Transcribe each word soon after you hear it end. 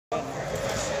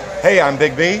Hey, I'm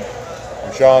Big B.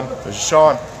 I'm Sean. This is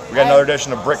Sean. We got another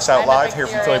edition of Bricks Out Live here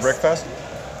from Philly Brick Fest.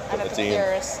 I'm a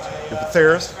theorist. You're the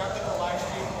theorist.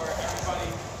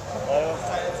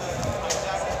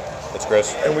 It's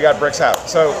Chris. And we got Bricks Out.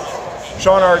 So,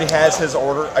 Sean already has his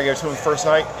order. I gave it to him first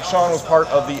night. Sean was part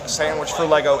of the Sandwich for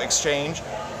Lego exchange,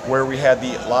 where we had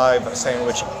the live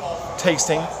sandwich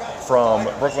tasting from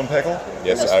Brooklyn Pickle.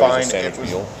 Yes, it was I fine. was a sandwich It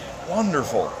was meal.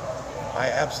 Wonderful. I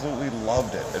absolutely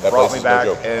loved it. It That brought place me is no back,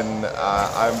 joke. and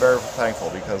I'm very thankful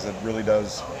because it really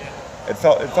does. It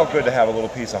felt good to have a little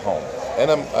piece of home. And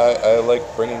I like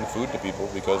bringing food to people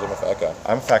because I'm a fat guy.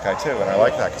 I'm a fat guy too, and I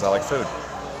like that because I like food.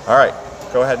 All right,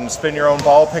 go ahead and spin your own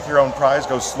ball, pick your own prize,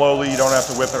 go slowly. You don't have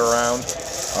to whip it around.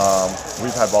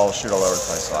 We've had balls shoot all over the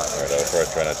place live. All right,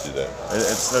 I'll try not to do that.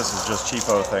 This is just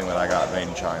cheapo thing that I got made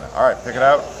in China. All right, pick it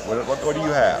out. What do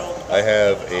you have? I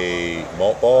have a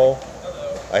malt ball.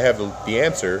 I have the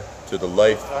answer to the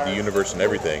life, the universe, and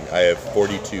everything. I have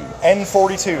 42.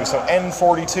 N42. So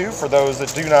N42, for those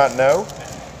that do not know,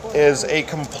 is a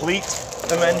complete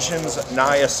Dimensions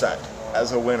Naya set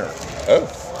as a winner. Oh,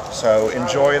 So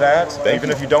enjoy that. Thank Even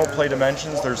you. if you don't play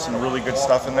Dimensions, there's some really good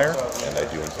stuff in there. and I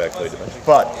do in fact play Dimension.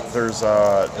 But there's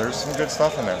some good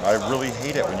stuff in there. I really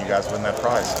hate it when you guys win that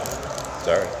prize.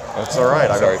 Sorry. That's all right.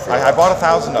 Sorry for I bought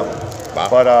 1,000 of them, Wow.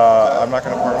 but I'm not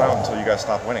going to part them out until you guys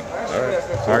stop winning. All right.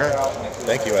 Okay.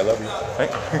 Thank you. I love you.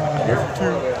 Thank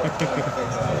you.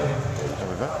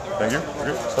 Thank you.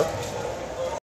 Okay. Stop.